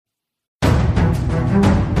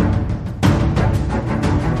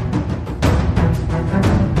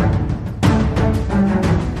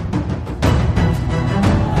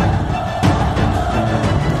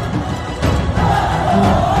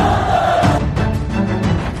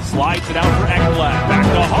Slides it out for Ekblad. Back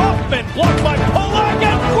to Hoffman. Blocked by Polak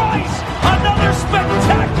and Price. Another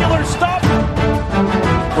spectacular stop.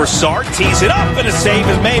 Broussard tees it up and a save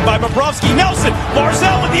is made by Bobrovsky. Nelson.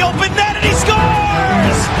 Barzal with the open net and he scores!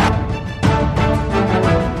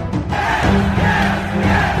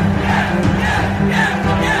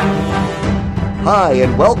 Hi,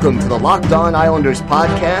 and welcome to the Locked On Islanders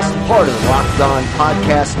podcast, part of the Locked On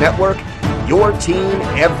Podcast Network, your team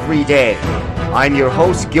every day. I'm your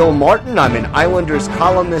host, Gil Martin. I'm an Islanders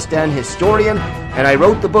columnist and historian, and I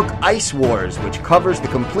wrote the book Ice Wars, which covers the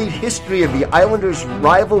complete history of the Islanders'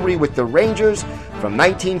 rivalry with the Rangers from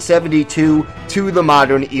 1972 to the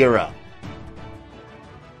modern era.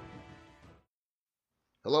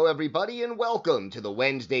 Hello, everybody, and welcome to the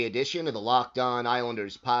Wednesday edition of the Locked On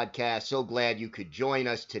Islanders podcast. So glad you could join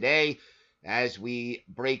us today as we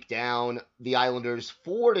break down the Islanders'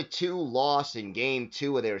 4-2 loss in Game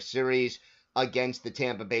 2 of their series against the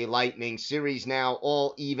Tampa Bay Lightning. Series now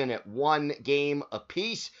all even at 1 game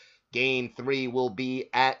apiece. Game 3 will be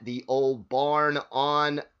at the Old Barn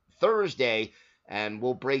on Thursday, and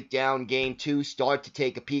we'll break down Game 2, start to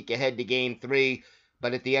take a peek ahead to Game 3.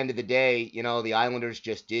 But at the end of the day, the Islanders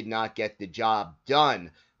just did not get the job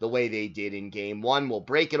done the way they did in Game 1. We'll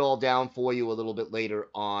break it all down for you a little bit later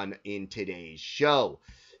on in today's show.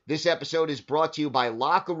 This episode is brought to you by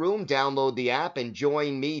Locker Room. Download the app and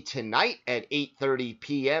join me tonight at 8:30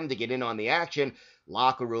 p.m. to get in on the action.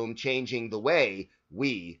 Locker Room, changing the way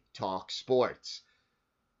we talk sports.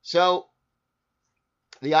 So,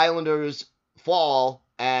 the Islanders fall,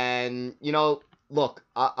 and, look,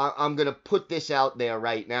 I'm going to put this out there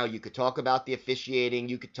right now. You could talk about the officiating.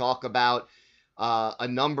 You could talk about a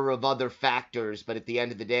number of other factors. But at the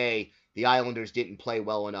end of the day, the Islanders didn't play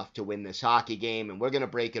well enough to win this hockey game. And we're going to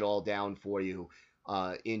break it all down for you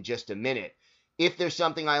in just a minute. If there's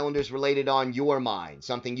something Islanders related on your mind,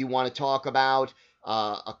 something you want to talk about,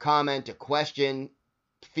 a comment, a question,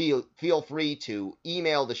 feel free to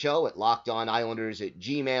email the show at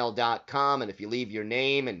lockedonislanders@gmail.com. And if you leave your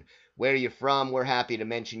name and where you're from, we're happy to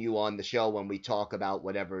mention you on the show when we talk about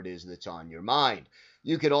whatever it is that's on your mind.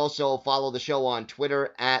 You could also follow the show on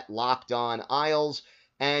Twitter at LockedOnIsles,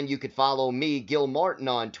 and you could follow me, Gil Martin,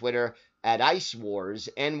 on Twitter at Ice Wars,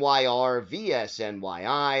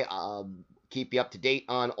 NYRVSNYI. I'll keep you up to date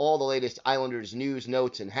on all the latest Islanders news,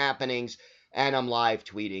 notes, and happenings, and I'm live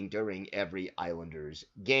tweeting during every Islanders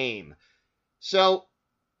game. So,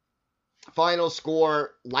 final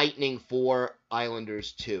score, Lightning 4,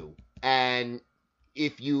 Islanders 2. And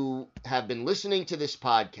if you have been listening to this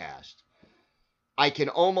podcast, I can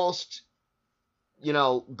almost,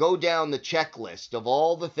 go down the checklist of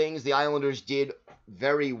all the things the Islanders did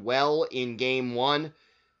very well in Game 1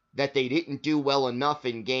 that they didn't do well enough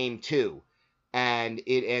in Game 2. And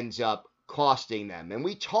it ends up costing them. And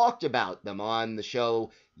we talked about them on the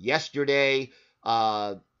show yesterday.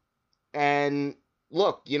 And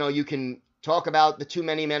look, you can talk about the too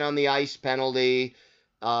many men on the ice penalty,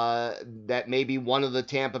 that maybe one of the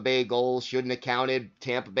Tampa Bay goals shouldn't have counted.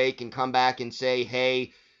 Tampa Bay can come back and say,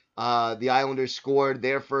 hey, the Islanders scored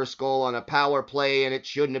their first goal on a power play and it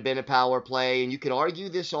shouldn't have been a power play. And you could argue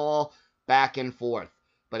this all back and forth.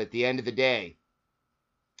 But at the end of the day,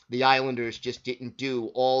 the Islanders just didn't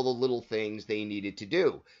do all the little things they needed to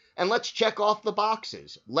do. And let's check off the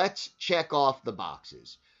boxes.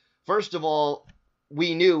 First of all,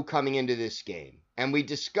 we knew coming into this game, and we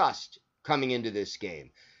discussed coming into this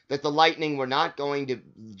game, that the Lightning were not going to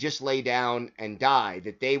just lay down and die,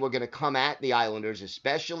 that they were going to come at the Islanders,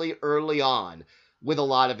 especially early on, with a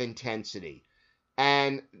lot of intensity.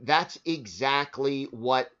 And that's exactly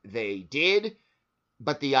what they did,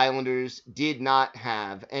 but the Islanders did not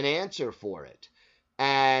have an answer for it.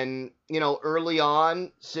 And, early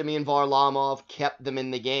on, Semyon Varlamov kept them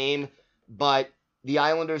in the game, but the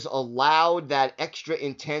Islanders allowed that extra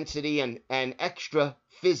intensity and extra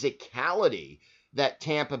physicality that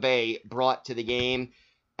Tampa Bay brought to the game,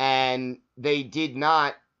 and they did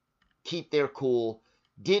not keep their cool,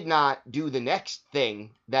 did not do the next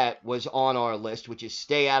thing that was on our list, which is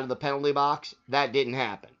stay out of the penalty box. That didn't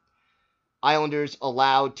happen. Islanders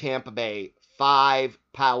allowed Tampa Bay 5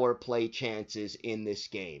 power play chances in this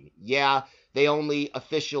game. Yeah, they only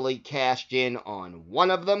officially cashed in on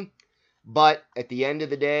one of them, but at the end of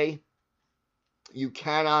the day, you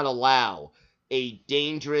cannot allow a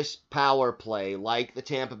dangerous power play like the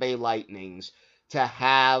Tampa Bay Lightning's to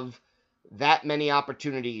have that many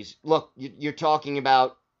opportunities. Look, you're talking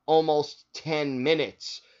about almost 10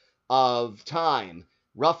 minutes of time,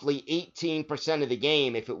 roughly 18% of the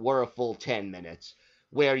game if it were a full 10 minutes,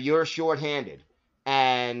 where you're shorthanded.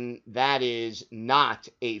 And that is not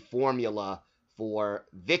a formula for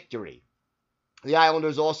victory. The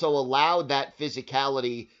Islanders also allowed that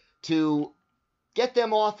physicality to get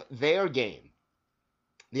them off their game.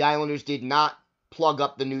 The Islanders did not plug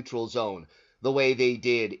up the neutral zone the way they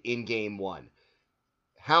did in Game 1.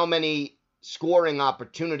 How many scoring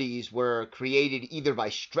opportunities were created either by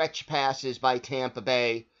stretch passes by Tampa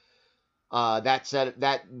Bay?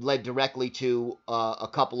 That led directly to a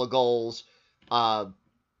couple of goals.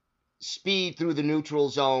 Speed through the neutral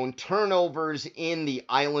zone, turnovers in the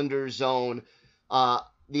Islanders zone.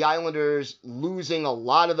 The Islanders losing a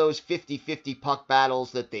lot of those 50-50 puck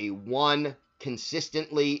battles that they won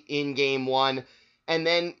consistently in Game 1. And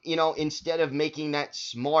then, instead of making that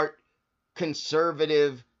smart,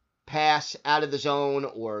 conservative pass out of the zone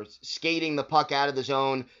or skating the puck out of the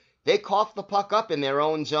zone, they cough the puck up in their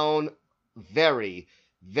own zone very,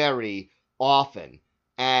 very often.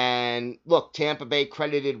 And look, Tampa Bay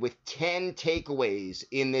credited with 10 takeaways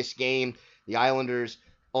in this game. The Islanders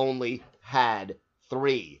only had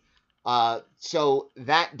 3. So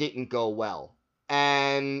that didn't go well.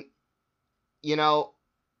 And,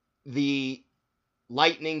 the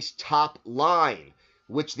Lightning's top line,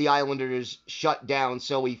 which the Islanders shut down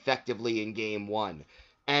so effectively in Game 1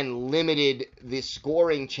 and limited the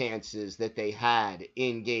scoring chances that they had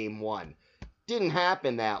in Game 1. Didn't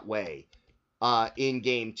happen that way in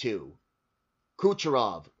Game 2.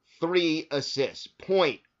 Kucherov, 3 assists.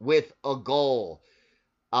 Point with a goal.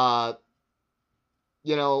 Point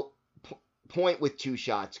with 2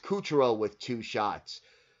 shots. Kucherov with 2 shots.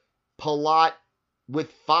 Palat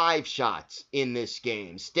with 5 shots in this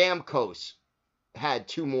game. Stamkos had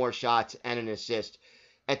 2 more shots and an assist.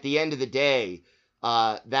 At the end of the day,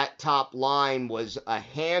 that top line was a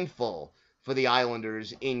handful for the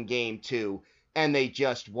Islanders in Game 2, and they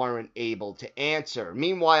just weren't able to answer.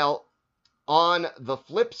 Meanwhile, on the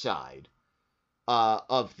flip side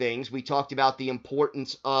of things, we talked about the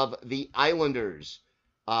importance of the Islanders'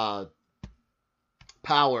 power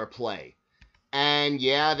play. And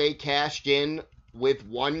yeah, they cashed in with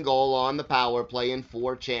 1 goal on the power play and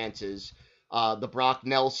 4 chances. The Brock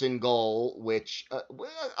Nelson goal, which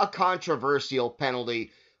a controversial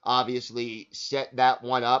penalty, obviously set that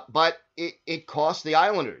one up, but it cost the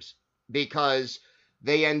Islanders because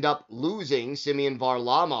they end up losing Semyon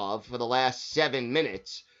Varlamov for the last 7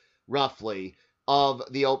 minutes, roughly, of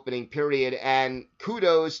the opening period. And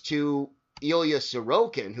kudos to Ilya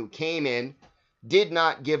Sorokin, who came in, did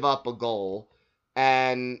not give up a goal,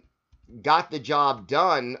 and got the job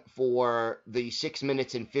done for the 6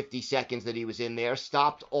 minutes and 50 seconds that he was in there,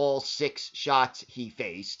 stopped all 6 shots he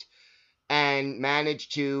faced, and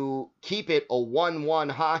managed to keep it a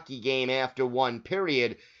 1-1 hockey game after 1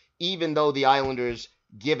 period, even though the Islanders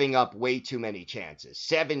giving up way too many chances.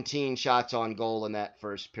 17 shots on goal in that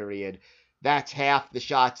first period. That's half the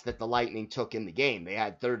shots that the Lightning took in the game. They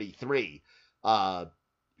had 33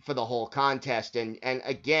 for the whole contest. And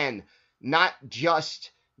again, not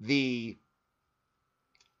just the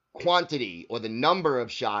quantity or the number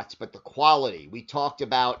of shots, but the quality. We talked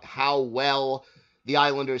about how well the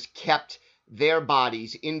Islanders kept their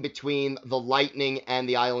bodies in between the Lightning and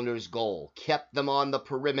the Islanders' goal, kept them on the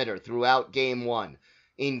perimeter throughout Game 1.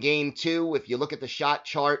 In Game 2, if you look at the shot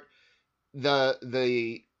chart,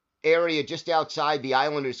 the area just outside the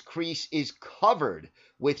Islanders' crease is covered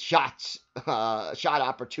with shot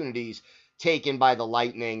opportunities taken by the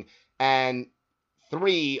Lightning, and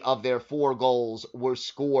 3 of their 4 goals were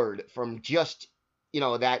scored from just,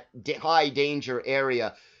 that high danger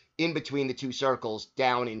area in between the 2 circles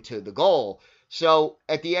down into the goal. So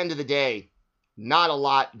at the end of the day, not a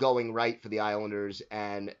lot going right for the Islanders,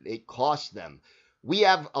 and it cost them. We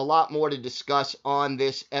have a lot more to discuss on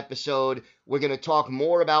this episode. We're going to talk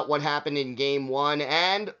more about what happened in Game 1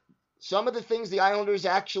 and some of the things the Islanders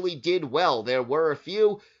actually did well. There were a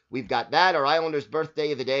few. We've got that, our Islanders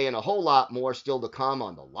birthday of the day, and a whole lot more still to come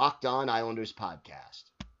on the Locked On Islanders podcast.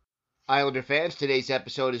 Islander fans, today's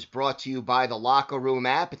episode is brought to you by the Locker Room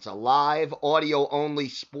app. It's a live, audio-only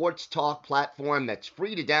sports talk platform that's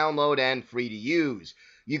free to download and free to use.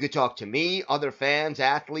 You could talk to me, other fans,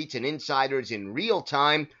 athletes, and insiders in real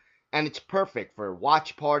time, and it's perfect for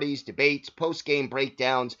watch parties, debates, post-game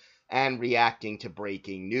breakdowns, and reacting to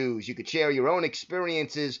breaking news. You could share your own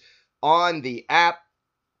experiences on the app,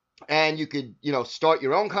 and you could, start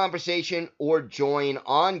your own conversation or join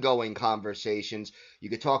ongoing conversations. You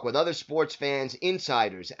could talk with other sports fans,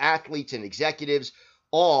 insiders, athletes, and executives,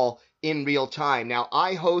 all in real time. Now,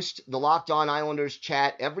 I host the Locked On Islanders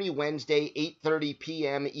chat every Wednesday, 8:30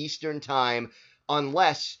 p.m. Eastern Time,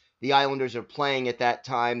 unless the Islanders are playing at that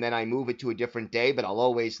time. Then I move it to a different day, but I'll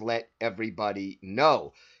always let everybody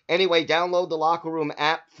know. Anyway, download the Locker Room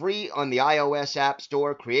app free on the iOS App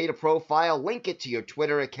Store. Create a profile, link it to your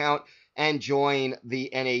Twitter account, and join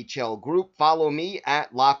the NHL group. Follow me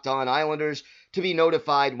at Locked On Islanders to be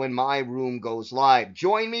notified when my room goes live.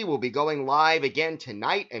 Join me. We'll be going live again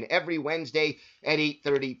tonight and every Wednesday at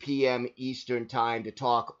 8:30 p.m. Eastern Time to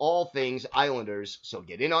talk all things Islanders. So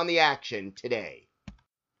get in on the action today.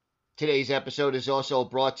 Today's episode is also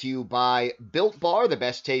brought to you by Built Bar, the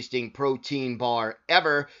best tasting protein bar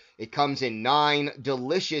ever. It comes in 9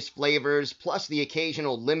 delicious flavors, plus the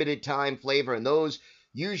occasional limited time flavor, and those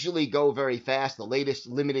usually go very fast. The latest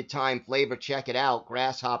limited time flavor, check it out,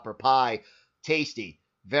 grasshopper pie. Tasty,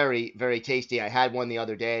 very, very tasty. I had one the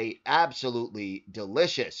other day, absolutely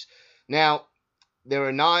delicious. Now, there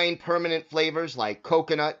are 9 permanent flavors like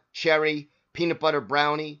coconut, cherry, peanut butter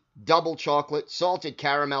brownie, double chocolate, salted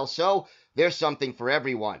caramel, so there's something for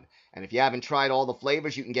everyone. And if you haven't tried all the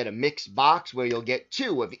flavors, you can get a mixed box where you'll get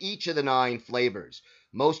 2 of each of the 9 flavors.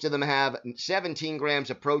 Most of them have 17 grams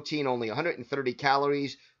of protein, only 130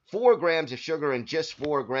 calories, 4 grams of sugar, and just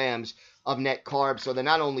 4 grams of net carbs. So they're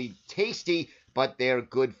not only tasty, but they're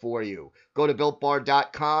good for you. Go to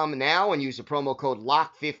BuiltBar.com now and use the promo code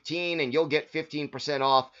LOCK15 and you'll get 15%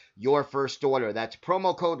 off your first order. That's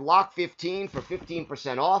promo code LOCK15 for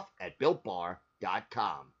 15% off at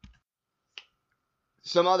BuiltBar.com.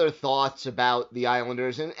 Some other thoughts about the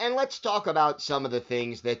Islanders, and let's talk about some of the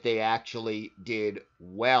things that they actually did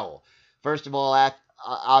well. First of all,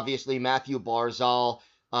 obviously Matthew Barzal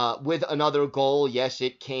with another goal. Yes,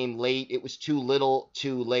 it came late. It was too little,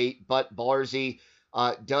 too late, but Barzy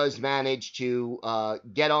does manage to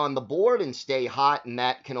get on the board and stay hot, and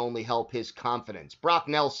that can only help his confidence. Brock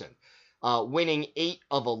Nelson winning 8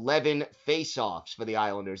 of 11 faceoffs for the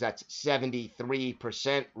Islanders. That's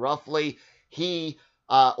 73% roughly. He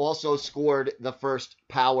also scored the first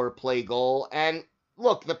power play goal. And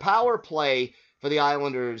look, the power play for the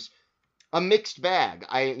Islanders, a mixed bag.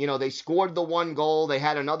 They scored the 1 goal. They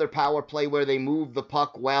had another power play where they moved the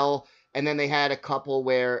puck well. And then they had a couple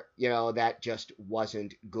where, that just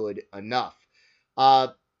wasn't good enough.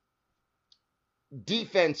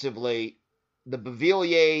 Defensively, the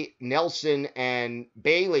Beauvillier, Nelson, and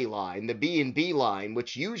Bailey line, the B&B line,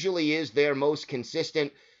 which usually is their most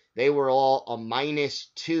consistent, they were all a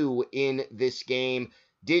 -2 in this game.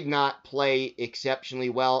 Did not play exceptionally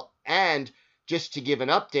well. And just to give an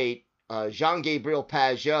update, Jean-Gabriel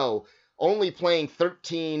Pageau only playing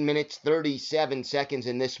 13 minutes, 37 seconds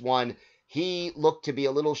in this one. He looked to be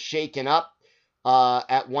a little shaken up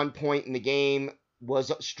at one point in the game,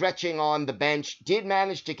 was stretching on the bench, did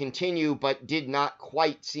manage to continue, but did not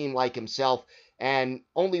quite seem like himself, and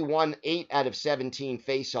only won 8 out of 17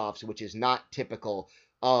 faceoffs, which is not typical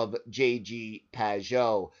of J.G.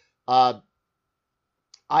 Pageau. I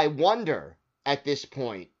wonder, at this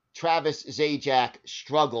point, Travis Zajac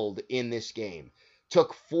struggled in this game.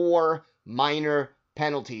 Took 4 minor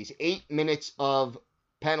penalties, 8 minutes of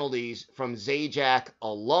penalties from Zajac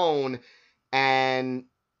alone, and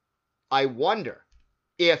I wonder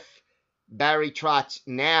if Barry Trotz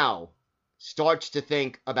now starts to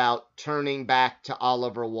think about turning back to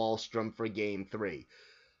Oliver Wahlstrom for Game 3.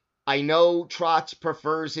 I know Trotz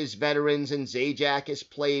prefers his veterans, and Zajac has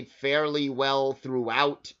played fairly well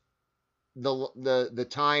throughout the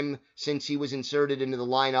time since he was inserted into the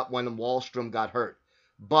lineup when Wahlstrom got hurt.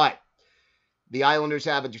 But the Islanders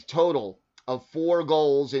have a total of 4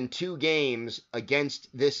 goals in 2 games against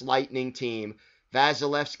this Lightning team.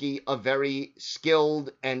 Vasilevsky, a very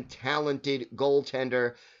skilled and talented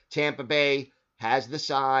goaltender. Tampa Bay has the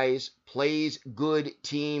size, plays good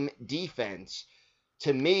team defense.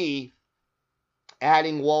 To me,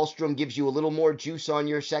 adding Wahlstrom gives you a little more juice on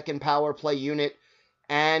your second power play unit,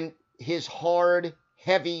 and his hard,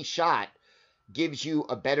 heavy shot gives you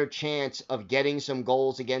a better chance of getting some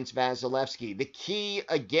goals against Vasilevsky. The key,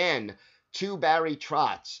 again, to Barry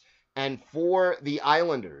Trotz and for the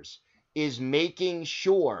Islanders is making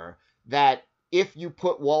sure that if you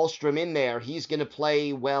put Wahlstrom in there, he's going to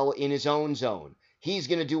play well in his own zone. He's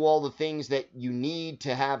going to do all the things that you need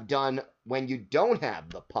to have done when you don't have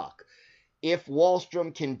the puck. If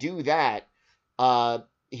Wahlstrom can do that,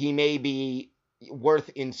 he may be worth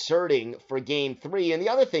inserting for Game 3. And the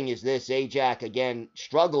other thing is this, Zajac, again,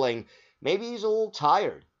 struggling. Maybe he's a little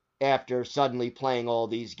tired after suddenly playing all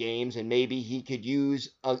these games, and maybe he could use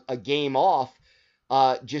a game off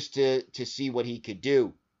just to see what he could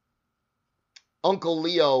do. Uncle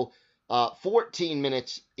Leo, 14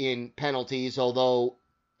 minutes in penalties, although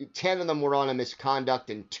 10 of them were on a misconduct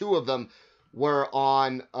and 2 of them were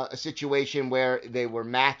on a situation where they were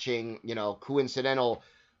matching, coincidental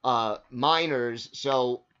minors.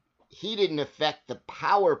 So he didn't affect the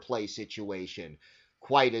power play situation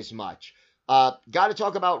quite as much. Got to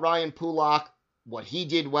talk about Ryan Pulock, what he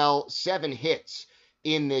did well, 7 hits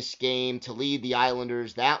in this game to lead the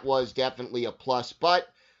Islanders. That was definitely a plus, but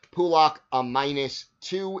Pulock a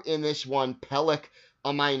 -2 in this one, Pelech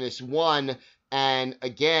a -1, and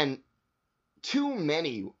again, too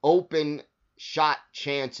many open shot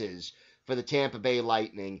chances for the Tampa Bay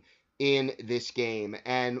Lightning in this game.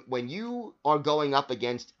 And when you are going up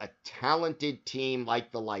against a talented team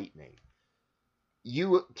like the Lightning,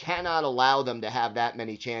 you cannot allow them to have that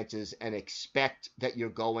many chances and expect that you're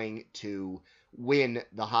going to win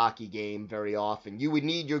the hockey game very often. You would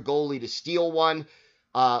need your goalie to steal one.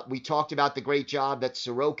 We talked about the great job that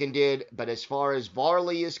Sorokin did, but as far as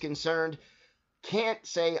Varley is concerned, can't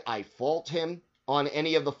say I fault him on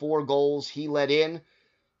any of the 4 goals he let in,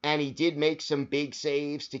 and he did make some big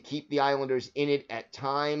saves to keep the Islanders in it at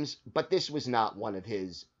times, but this was not one of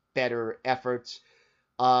his better efforts.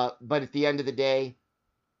 But at the end of the day,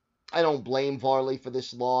 I don't blame Varley for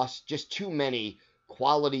this loss. Just too many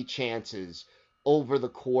quality chances over the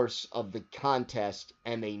course of the contest,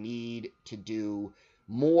 and they need to do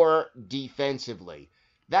more defensively.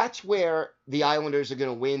 That's where the Islanders are going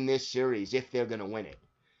to win this series if they're going to win it.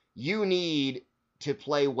 You need to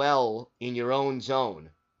play well in your own zone,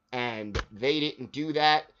 and they didn't do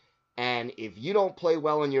that. And if you don't play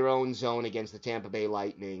well in your own zone against the Tampa Bay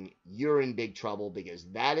Lightning, you're in big trouble, because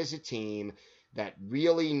that is a team that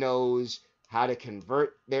really knows how to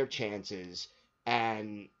convert their chances,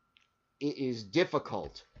 and it is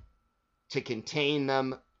difficult to contain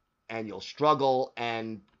them, and you'll struggle.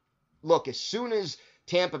 And look, as soon as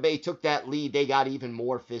Tampa Bay took that lead, they got even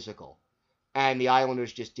more physical, and the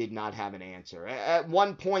Islanders just did not have an answer. At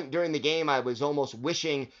one point during the game, I was almost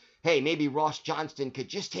wishing, hey, maybe Ross Johnston could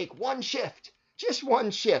just take one shift. Just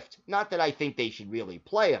one shift. Not that I think they should really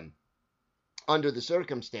play him under the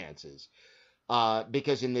circumstances,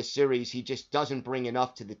 because in this series, he just doesn't bring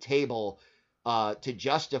enough to the table to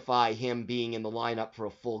justify him being in the lineup for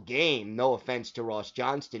a full game. No offense to Ross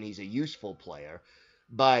Johnston, he's a useful player,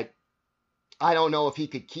 but I don't know if he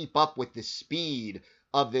could keep up with the speed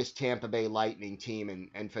of this Tampa Bay Lightning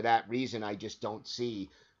team, and for that reason, I just don't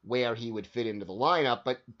see where he would fit into the lineup.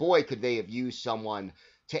 But boy, could they have used someone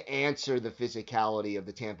to answer the physicality of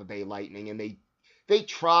the Tampa Bay Lightning, and they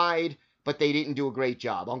tried, but they didn't do a great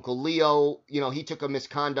job. Uncle Leo, he took a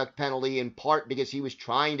misconduct penalty in part because he was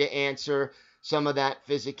trying to answer some of that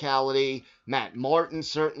physicality. Matt Martin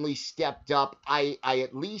certainly stepped up. I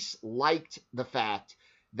at least liked the fact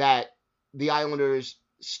that the Islanders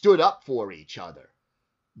stood up for each other.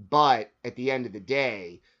 But at the end of the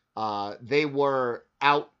day, they were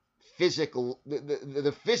out physical.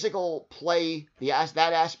 The physical play, that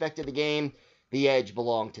aspect of the game, the edge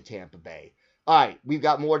belonged to Tampa Bay. All right, we've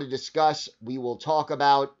got more to discuss. We will talk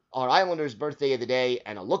about our Islanders' birthday of the day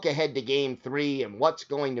and a look ahead to Game 3 and what's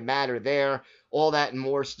going to matter there. All that and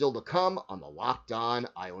more still to come on the Locked On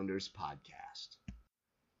Islanders podcast.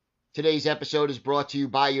 Today's episode is brought to you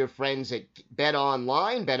by your friends at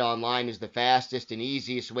BetOnline. BetOnline is the fastest and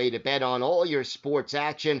easiest way to bet on all your sports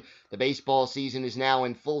action. The baseball season is now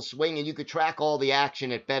in full swing, and you can track all the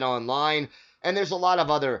action at BetOnline. And there's a lot of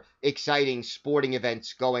other exciting sporting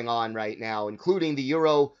events going on right now, including the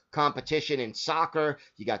Euro competition in soccer.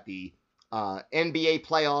 You got the NBA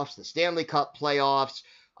playoffs, the Stanley Cup playoffs,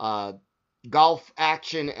 golf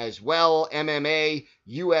action as well, MMA,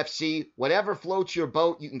 UFC, whatever floats your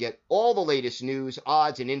boat. You can get all the latest news,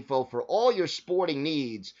 odds, and info for all your sporting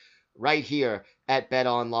needs right here at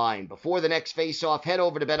BetOnline. Before the next face-off, head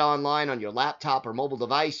over to BetOnline on your laptop or mobile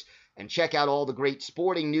device and check out all the great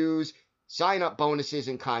sporting news, sign-up bonuses,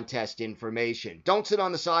 and contest information. Don't sit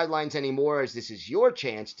on the sidelines anymore, as this is your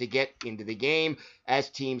chance to get into the game as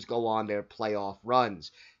teams go on their playoff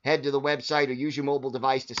runs. Head to the website or use your mobile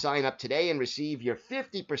device to sign up today and receive your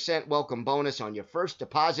 50% welcome bonus on your first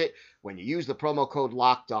deposit when you use the promo code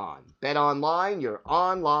LOCKEDON. BetOnline, your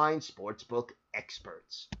online sportsbook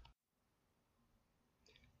experts.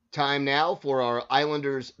 Time now for our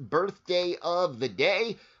Islanders' birthday of the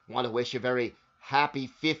day. I want to wish a very happy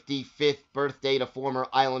 55th birthday to former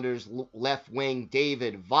Islanders left wing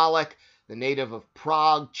David Volek, the native of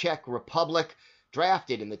Prague, Czech Republic.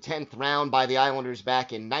 Drafted in the 10th round by the Islanders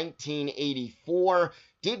back in 1984.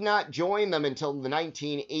 Did not join them until the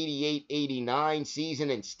 1988-89 season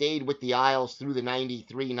and stayed with the Isles through the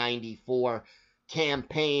 93-94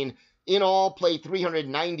 campaign. In all, played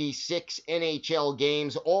 396 NHL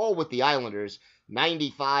games, all with the Islanders.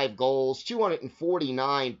 95 goals,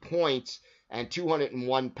 249 points, and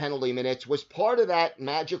 201 penalty minutes. Was part of that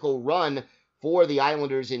magical run for the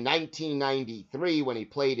Islanders in 1993 when he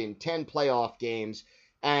played in 10 playoff games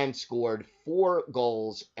and scored 4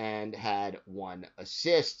 goals and had 1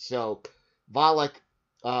 assist. So Volek,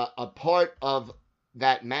 a part of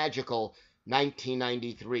that magical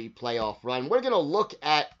 1993 playoff run. We're going to look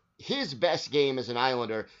at his best game as an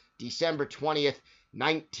Islander, December 20th,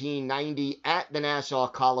 1990 at the Nassau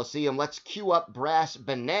Coliseum. Let's cue up Brass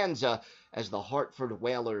Bonanza as the Hartford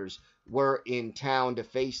Whalers were in town to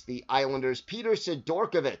face the Islanders. Peter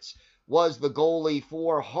Sidorkiewicz was the goalie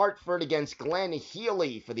for Hartford against Glenn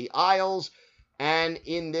Healy for the Isles. And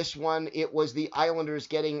in this one, it was the Islanders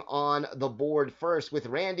getting on the board first with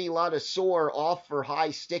Randy Ladouceur off for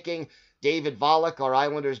high sticking. David Volek, our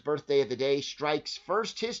Islanders' birthday of the day, strikes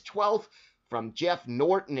first, his 12th, from Jeff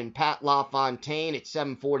Norton and Pat LaFontaine at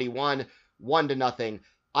 7:41, 1-0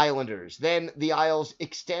 Islanders. Then the Isles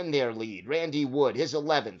extend their lead. Randy Wood, his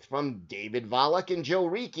 11th, from David Volek and Joe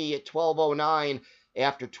Ricci at 12:09.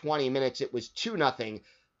 After 20 minutes, it was 2-0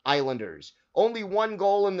 Islanders. Only 1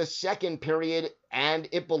 goal in the second period, and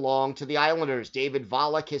it belonged to the Islanders. David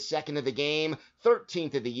Volek, his 2nd of the game,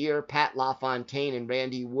 13th of the year. Pat LaFontaine and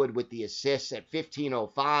Randy Wood with the assists at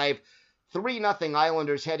 15:05. 3-0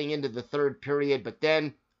 Islanders heading into the third period, but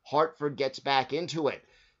then Hartford gets back into it.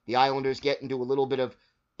 The Islanders get into a little bit of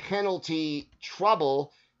penalty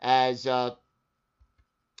trouble as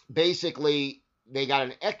basically they got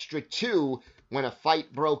an extra 2 when a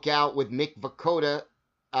fight broke out with Mick Vukota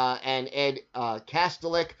and Ed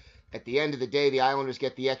Kastelik. At the end of the day, the Islanders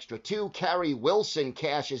get the extra 2. Carey Wilson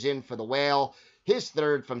cashes in for the Whale. His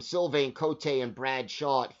 3rd from Sylvain Cote and Brad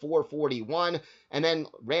Shaw at 4:41. And then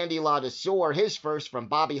Randy Ladouceur, his 1st from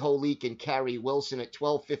Bobby Holik and Carey Wilson at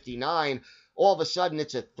 12:59. All of a sudden,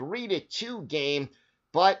 it's a 3-2 game.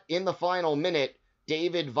 But in the final minute,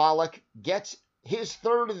 David Volek gets his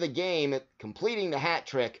 3rd of the game, completing the hat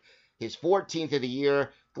trick, his 14th of the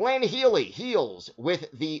year. Glenn Healy heals with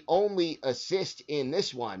the only assist in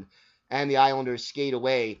this one, and the Islanders skate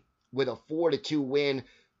away with a 4-2 win.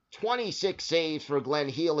 26 saves for Glenn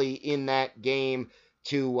Healy in that game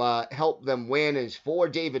to help them win. As for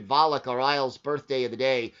David Volek, our Isles' birthday of the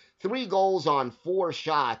day, 3 goals on 4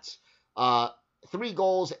 shots, 3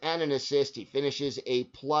 goals and an assist. He finishes a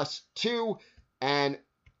 +2, and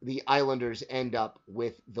the Islanders end up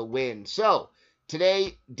with the win. So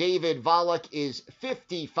today, David Volek is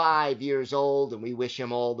 55 years old, and we wish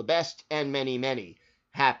him all the best and many, many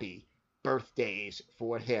happy birthdays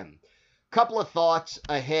for him. Couple of thoughts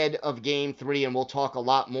ahead of Game 3, and we'll talk a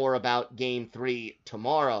lot more about Game 3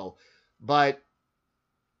 tomorrow. But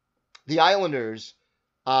the Islanders,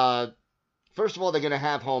 first of all, they're going to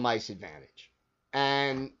have home ice advantage.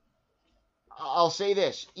 And I'll say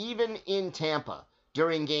this, even in Tampa,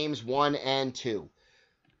 during Games 1 and 2,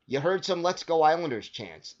 you heard some Let's Go Islanders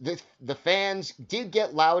chants. The fans did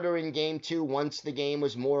get louder in Game 2 once the game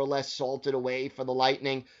was more or less salted away for the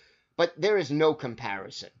Lightning, but there is no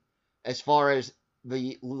comparison as far as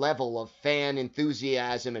the level of fan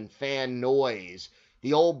enthusiasm and fan noise.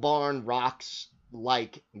 The old barn rocks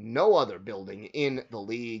like no other building in the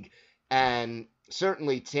league, and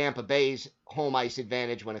certainly Tampa Bay's home ice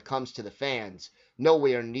advantage when it comes to the fans,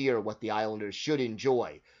 nowhere near what the Islanders should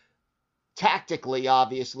enjoy. Tactically,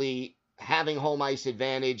 obviously, having home ice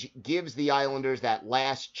advantage gives the Islanders that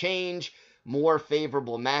last change, more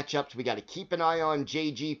favorable matchups. We got to keep an eye on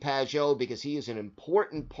J.G. Pageau because he is an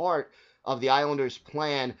important part of the Islanders'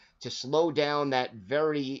 plan to slow down that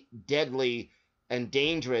very deadly and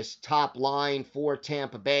dangerous top line for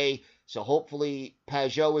Tampa Bay. So hopefully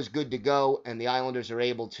Pageau is good to go and the Islanders are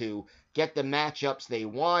able to get the matchups they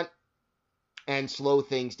want and slow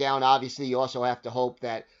things down. Obviously, you also have to hope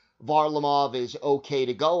that Varlamov is okay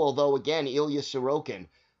to go, although, again, Ilya Sorokin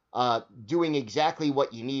doing exactly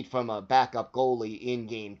what you need from a backup goalie in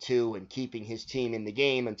Game 2 and keeping his team in the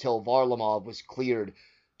game until Varlamov was cleared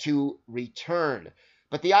to return.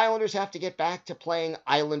 But the Islanders have to get back to playing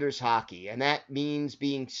Islanders hockey, and that means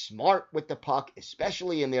being smart with the puck,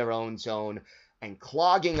 especially in their own zone, and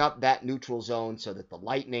clogging up that neutral zone so that the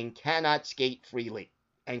Lightning cannot skate freely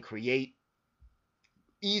and create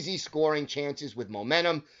easy scoring chances with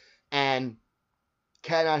momentum and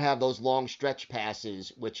cannot have those long stretch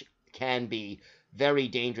passes, which can be very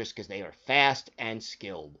dangerous because they are fast and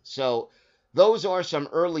skilled. So those are some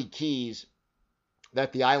early keys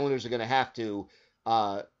that the Islanders are going to have to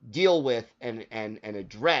deal with and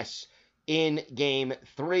address in Game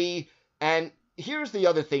 3. And here's the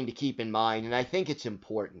other thing to keep in mind, and I think it's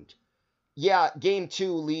important. Yeah, Game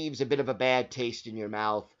 2 leaves a bit of a bad taste in your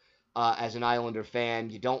mouth as an Islander fan.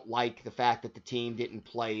 You don't like the fact that the team didn't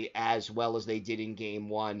play as well as they did in Game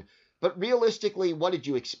 1. But realistically, what did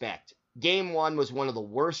you expect? Game 1 was one of the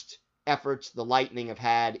worst efforts the Lightning have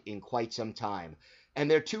had in quite some time. And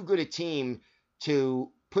they're too good a team to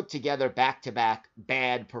put together back-to-back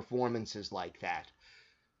bad performances like that.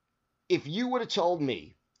 If you would have told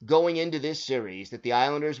me going into this series that the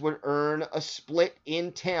Islanders would earn a split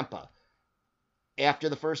in Tampa after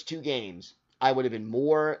the first 2 games, I would have been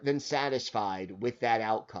more than satisfied with that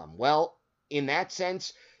outcome. Well, in that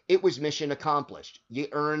sense, it was mission accomplished. You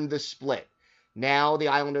earned the split. Now the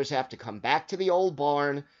Islanders have to come back to the old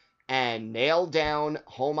barn and nail down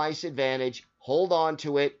home ice advantage, hold on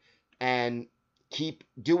to it, and keep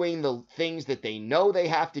doing the things that they know they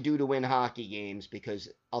have to do to win hockey games, because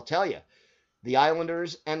I'll tell you, the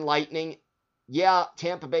Islanders and Lightning, yeah,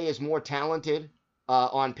 Tampa Bay is more talented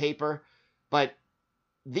on paper, but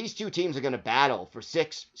these two teams are going to battle for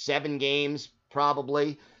 6-7 games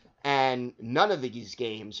probably, and none of these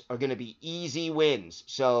games are going to be easy wins.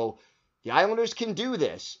 So the Islanders can do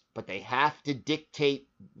this, but they have to dictate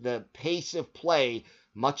the pace of play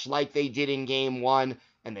much like they did in Game 1,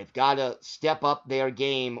 and they've got to step up their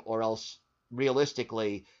game, or else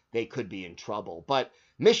realistically they could be in trouble. But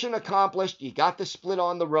mission accomplished. You got the split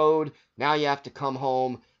on the road. Now you have to come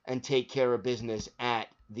home and take care of business at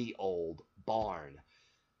the old barn.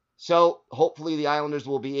 So hopefully the Islanders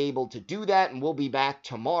will be able to do that, and we'll be back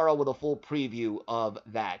tomorrow with a full preview of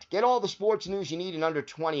that. Get all the sports news you need in under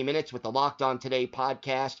 20 minutes with the Locked On Today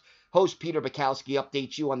podcast. Host Peter Bukowski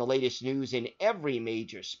updates you on the latest news in every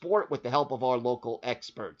major sport with the help of our local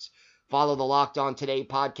experts. Follow the Locked On Today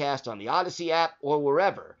podcast on the Odyssey app or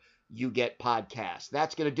wherever you get podcasts.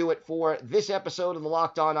 That's going to do it for this episode of the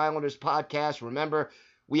Locked On Islanders podcast. Remember,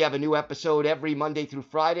 we have a new episode every Monday through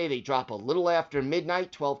Friday. They drop a little after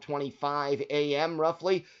midnight, 12:25 a.m.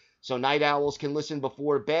 roughly, so night owls can listen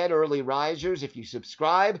before bed, early risers. If you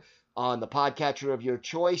subscribe on the podcatcher of your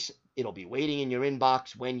choice, it'll be waiting in your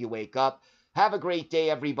inbox when you wake up. Have a great day,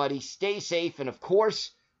 everybody. Stay safe, and of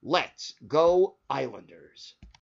course, let's go Islanders.